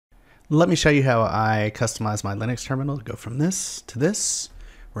Let me show you how I customize my Linux terminal to go from this to this,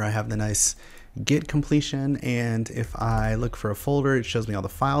 where I have the nice git completion, and if I look for a folder, it shows me all the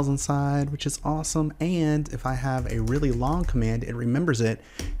files inside, which is awesome. And if I have a really long command, it remembers it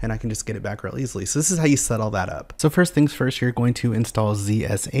and I can just get it back real easily. So this is how you set all that up. So first things first, you're going to install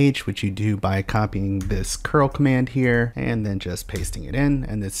zsh, which you do by copying this curl command here and then just pasting it in,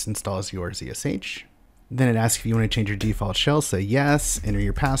 and this installs your zsh. Then it asks if you want to change your default shell, say yes, enter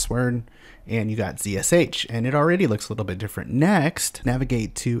your password, and you got zsh, and it already looks a little bit different. Next,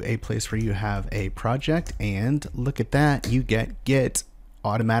 navigate to a place where you have a project, and look at that, you get git.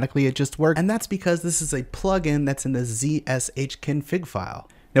 Automatically it just worked, and that's because this is a plugin that's in the zsh config file.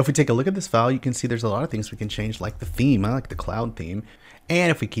 Now if we take a look at this file, you can see there's a lot of things we can change, like the theme. I like the cloud theme. And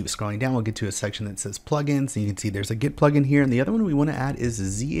if we keep scrolling down, we'll get to a section that says plugins, and you can see there's a Git plugin here. And the other one we want to add is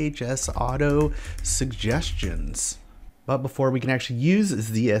ZHS Auto Suggestions. But before we can actually use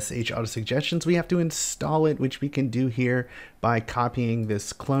ZSH Auto Suggestions, we have to install it, which we can do here by copying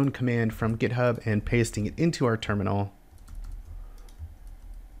this clone command from GitHub and pasting it into our terminal.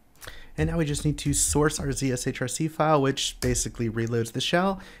 And now we just need to source our ZSHRC file, which basically reloads the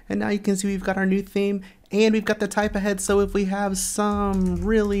shell. And now you can see we've got our new theme and we've got the type ahead. So if we have some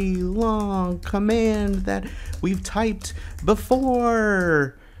really long command that we've typed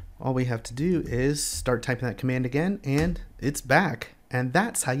before, all we have to do is start typing that command again and it's back. And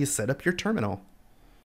that's how you set up your terminal.